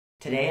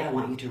Today, I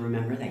want you to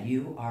remember that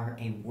you are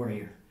a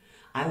warrior.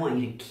 I want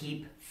you to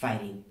keep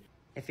fighting.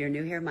 If you're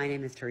new here, my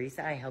name is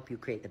Teresa. I help you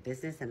create the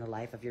business and the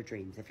life of your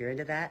dreams. If you're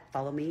into that,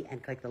 follow me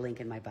and click the link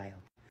in my bio.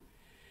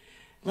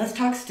 Let's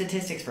talk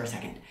statistics for a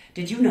second.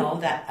 Did you know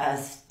that a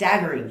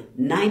staggering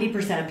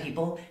 90% of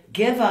people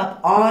give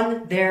up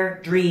on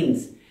their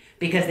dreams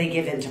because they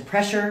give in to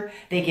pressure,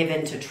 they give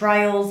in to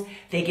trials,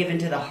 they give in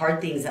to the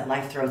hard things that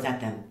life throws at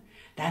them?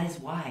 That is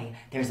why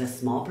there's a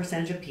small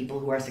percentage of people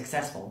who are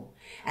successful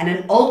and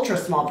an ultra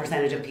small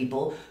percentage of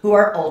people who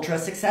are ultra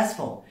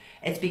successful.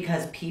 It's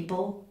because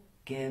people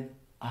give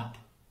up.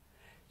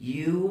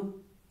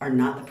 You are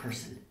not the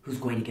person who's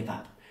going to give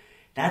up.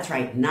 That's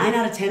right. 9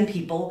 out of 10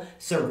 people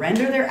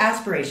surrender their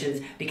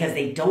aspirations because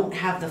they don't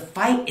have the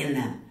fight in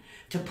them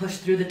to push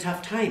through the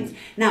tough times.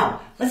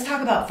 Now, let's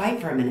talk about fight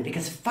for a minute,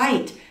 because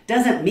fight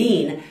doesn't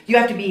mean you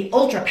have to be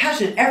ultra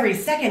passionate every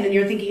second and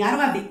you're thinking, I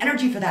don't have the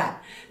energy for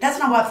that. That's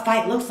not what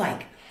fight looks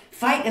like.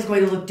 Fight is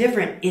going to look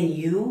different in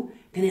you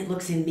than it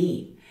looks in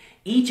me.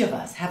 Each of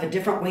us have a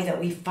different way that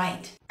we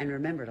fight. And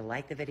remember to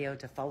like the video,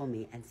 to follow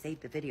me, and save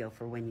the video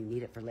for when you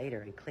need it for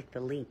later, and click the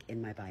link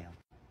in my bio.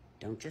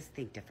 Don't just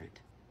think different,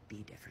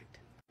 be different.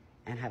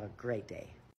 And have a great day.